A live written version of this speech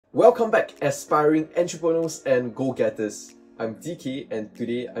Welcome back, aspiring entrepreneurs and go-getters. I'm DK and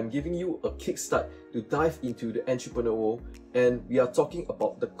today I'm giving you a kickstart to dive into the entrepreneur world, and we are talking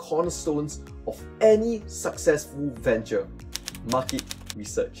about the cornerstones of any successful venture: market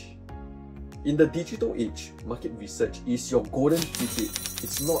research. In the digital age, market research is your golden ticket.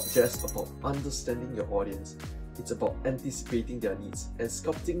 It's not just about understanding your audience, it's about anticipating their needs and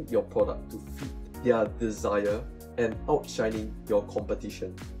sculpting your product to fit their desire and outshining your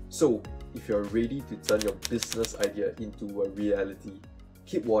competition. So, if you're ready to turn your business idea into a reality,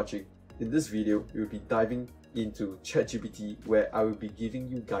 keep watching. In this video, we'll be diving into ChatGPT, where I will be giving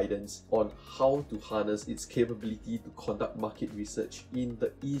you guidance on how to harness its capability to conduct market research in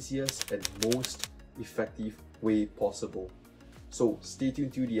the easiest and most effective way possible. So stay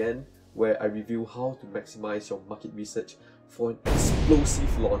tuned to the end, where I reveal how to maximize your market research for an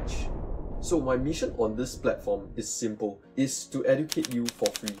explosive launch. So my mission on this platform is simple, is to educate you for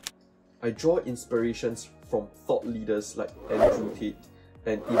free. I draw inspirations from thought leaders like Andrew Tate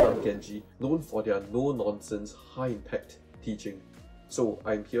and Imam Genji, known for their no-nonsense, high-impact teaching. So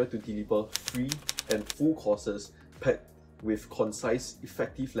I'm here to deliver free and full courses packed with concise,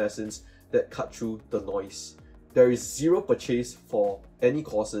 effective lessons that cut through the noise. There is zero purchase for any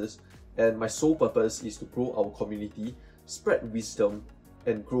courses, and my sole purpose is to grow our community, spread wisdom,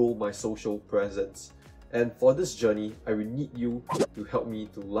 and grow my social presence. And for this journey, I will need you to help me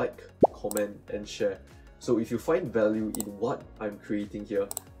to like, comment, and share. So if you find value in what I'm creating here,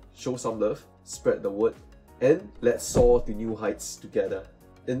 show some love, spread the word, and let's soar to new heights together.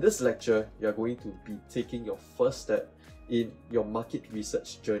 In this lecture, you're going to be taking your first step in your market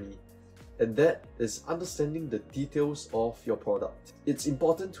research journey, and that is understanding the details of your product. It's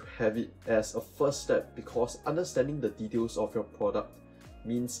important to have it as a first step because understanding the details of your product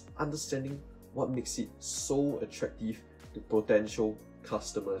means understanding what makes it so attractive to potential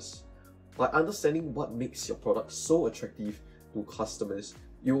customers. By understanding what makes your product so attractive to customers,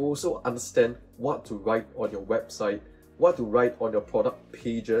 you also understand what to write on your website, what to write on your product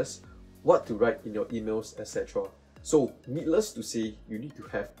pages, what to write in your emails, etc. So, needless to say, you need to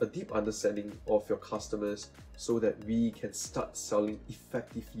have a deep understanding of your customers so that we can start selling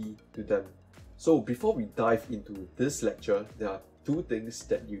effectively to them. So before we dive into this lecture, there are two things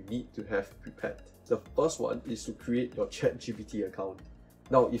that you need to have prepared. The first one is to create your ChatGPT account.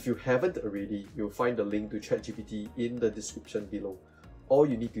 Now, if you haven't already, you'll find the link to ChatGPT in the description below. All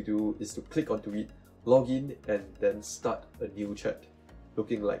you need to do is to click onto it, log in, and then start a new chat,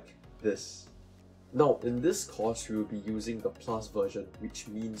 looking like this. Now, in this course, we will be using the Plus version, which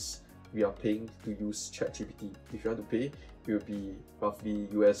means we are paying to use ChatGPT. If you want to pay, it will be roughly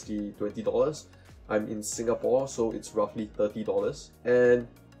USD $20. I'm in Singapore, so it's roughly $30. And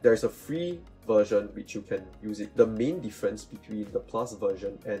there's a free version which you can use it. The main difference between the Plus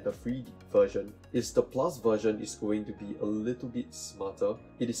version and the free version is the Plus version is going to be a little bit smarter.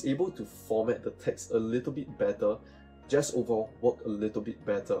 It is able to format the text a little bit better, just overall work a little bit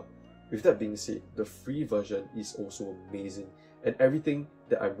better. With that being said, the free version is also amazing, and everything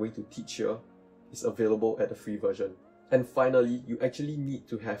that I'm going to teach here is available at the free version. And finally, you actually need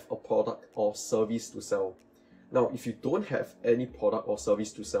to have a product or service to sell. Now, if you don't have any product or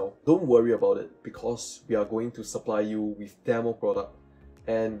service to sell, don't worry about it, because we are going to supply you with demo product,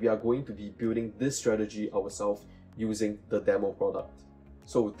 and we are going to be building this strategy ourselves using the demo product.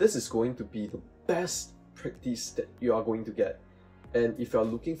 So this is going to be the best practice that you are going to get. And if you are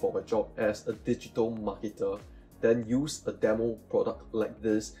looking for a job as a digital marketer, then use a demo product like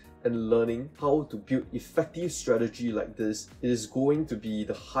this, and learning how to build effective strategy like this is going to be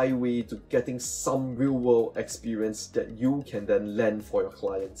the highway to getting some real-world experience that you can then lend for your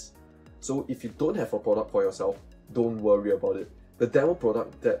clients. So if you don't have a product for yourself, don't worry about it. The demo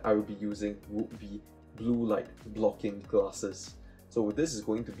product that I will be using would be blue light blocking glasses. So this is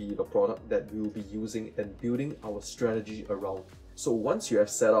going to be the product that we will be using and building our strategy around. So once you have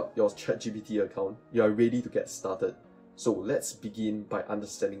set up your ChatGPT account, you are ready to get started. So let's begin by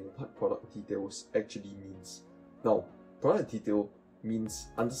understanding what product details actually means. Now, product detail means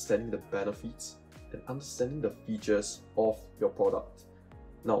understanding the benefits and understanding the features of your product.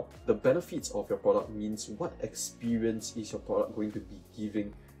 Now, the benefits of your product means what experience is your product going to be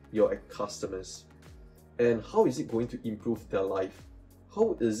giving your customers, and how is it going to improve their life?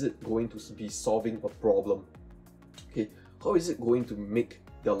 How is it going to be solving a problem? Okay, how is it going to make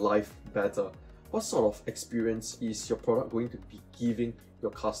their life better? What sort of experience is your product going to be giving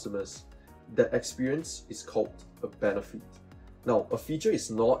your customers? That experience is called a benefit. Now, a feature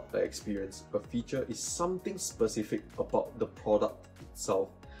is not an experience. A feature is something specific about the product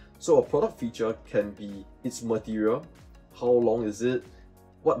itself. So a product feature can be its material, how long is it,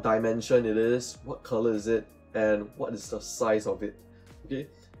 what dimension it is, what color is it, and what is the size of it. Okay,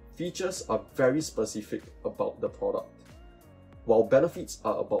 features are very specific about the product, while benefits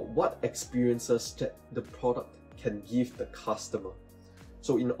are about what experiences that the product can give the customer.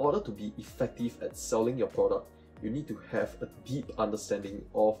 So in order to be effective at selling your product, you need to have a deep understanding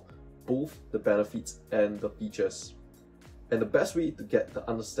of both the benefits and the features. And the best way to get the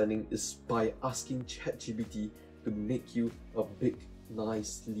understanding is by asking ChatGPT to make you a big,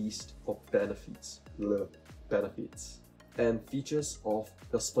 nice list of benefits and features of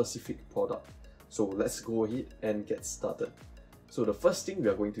the specific product. So let's go ahead and get started. So the first thing we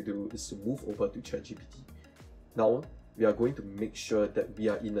are going to do is to move over to ChatGPT. Now, we are going to make sure that we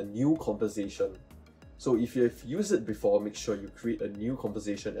are in a new conversation. So if you have used it before, make sure you create a new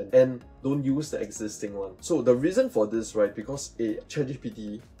conversation and don't use the existing one. So the reason for this, right, because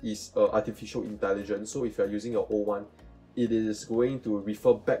ChatGPT is artificial intelligence, so if you're using your old one, it is going to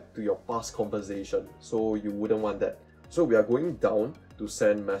refer back to your past conversation, so you wouldn't want that. So we are going down to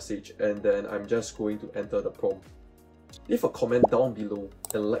send message, and then I'm just going to enter the prompt. Leave a comment down below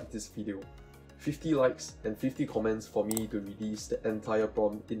and like this video. 50 likes and 50 comments for me to release the entire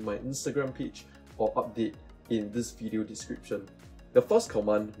prompt in my Instagram page or update in this video description. The first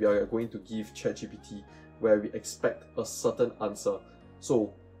command we are going to give ChatGPT where we expect a certain answer.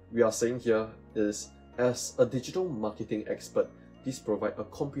 So we are saying here is, as a digital marketing expert, please provide a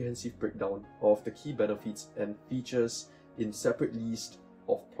comprehensive breakdown of the key benefits and features in separate list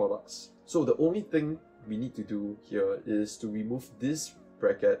of products. So the only thing we need to do here is to remove this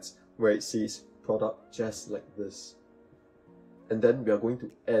brackets where it says product, just like this. And then we are going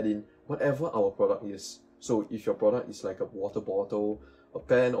to add in whatever our product is. So if your product is like a water bottle, a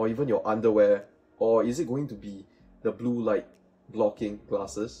pen, or even your underwear, or is it going to be the blue light blocking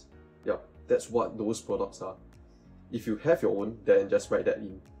glasses? Yeah, that's what those products are. If you have your own, then just write that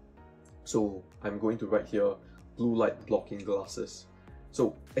in. So I'm going to write here blue light blocking glasses.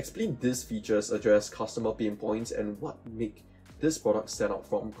 So explain these features, address customer pain points, and what make this product stand out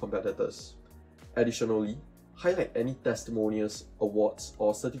from competitors. Additionally, highlight any testimonials, awards,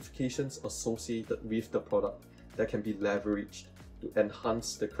 or certifications associated with the product that can be leveraged to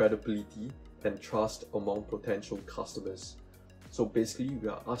enhance the credibility and trust among potential customers. So basically, we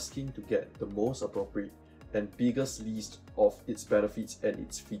are asking to get the most appropriate and biggest list of its benefits and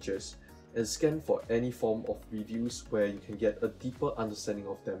its features, and scan for any form of reviews where you can get a deeper understanding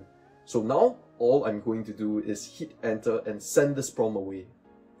of them. So now, all I'm going to do is hit enter and send this prompt away.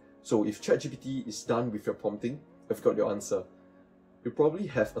 So if ChatGPT is done with your prompting, I've got your answer. You probably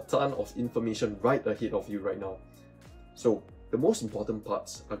have a ton of information right ahead of you right now. So the most important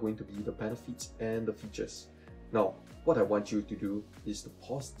parts are going to be the benefits and the features. Now, what I want you to do is to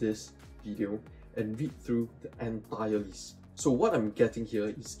pause this video and read through the entire list. So what I'm getting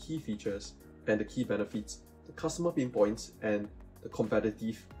here is key features and the key benefits, the customer pain points and the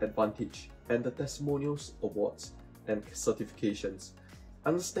competitive advantage, and the testimonials, awards, and certifications.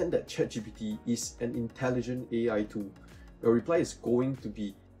 Understand that ChatGPT is an intelligent AI tool. Your reply is going to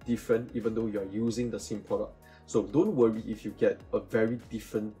be different even though you are using the same product. So don't worry if you get a very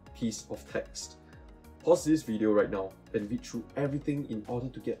different piece of text. Pause this video right now and read through everything in order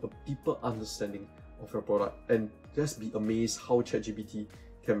to get a deeper understanding of your product, and just be amazed how ChatGPT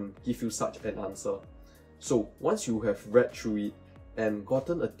can give you such an answer. So once you have read through it and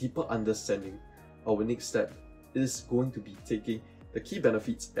gotten a deeper understanding, our next step is going to be taking the key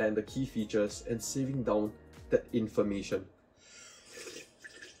benefits and the key features and saving down that information.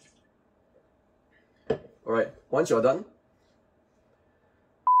 Alright, once you're done,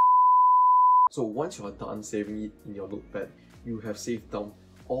 saving it in your notepad, you have saved down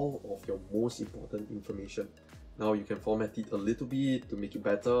all of your most important information. Now you can format it a little bit to make it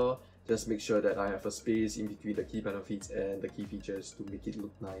better. Just make sure that I have a space in between the key benefits and the key features to make it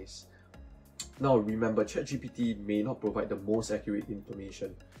look nice. Now remember, ChatGPT may not provide the most accurate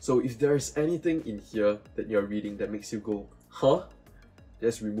information. So if there is anything in here that you're reading that makes you go, huh?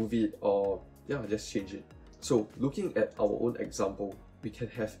 Just remove it, or yeah, just change it. So looking at our own example, we can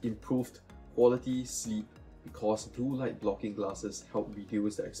have improved quality sleep because blue light blocking glasses help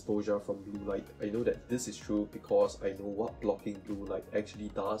reduce the exposure from blue light. I know that this is true because I know what blocking blue light actually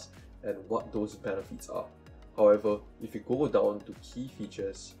does and what those benefits are. However, if you go down to key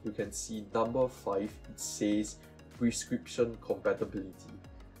features, you can see number 5, it says prescription compatibility.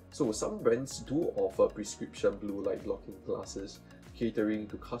 So some brands do offer prescription blue light blocking glasses, catering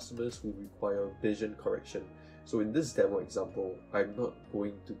to customers who require vision correction. So in this demo example, I'm not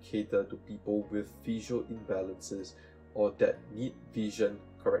going to cater to people with visual imbalances or that need vision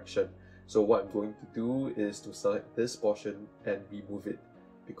correction. So what I'm going to do is to select this portion and remove it.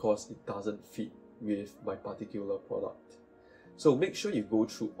 because it doesn't fit with my particular product. So make sure you go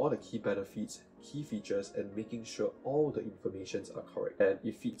through all the key benefits, key features, and making sure all the informations are correct and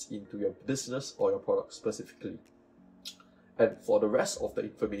it fits into your business or your product specifically. And for the rest of the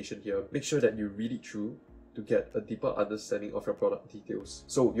information here, make sure that you read it through to get a deeper understanding of your product details.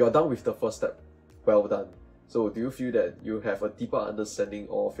 So you're done with the first step. Well done. So do you feel that you have a deeper understanding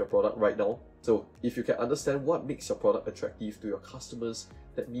of your product right now? So if you can understand what makes your product attractive to your customers,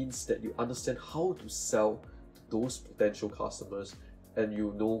 that means that you understand how to sell to those potential customers, and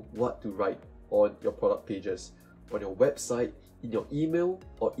you know what to write on your product pages, on your website, in your email,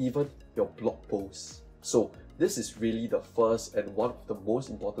 or even your blog posts. So this is really the first and one of the most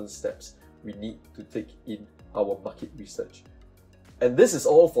important steps we need to take in our market research. And this is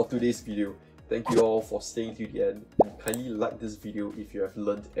all for today's video. Thank you all for staying to the end, and kindly like this video if you have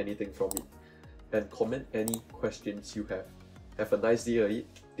learned anything from it, and comment any questions you have. Have a nice day ahead.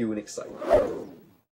 Till next time.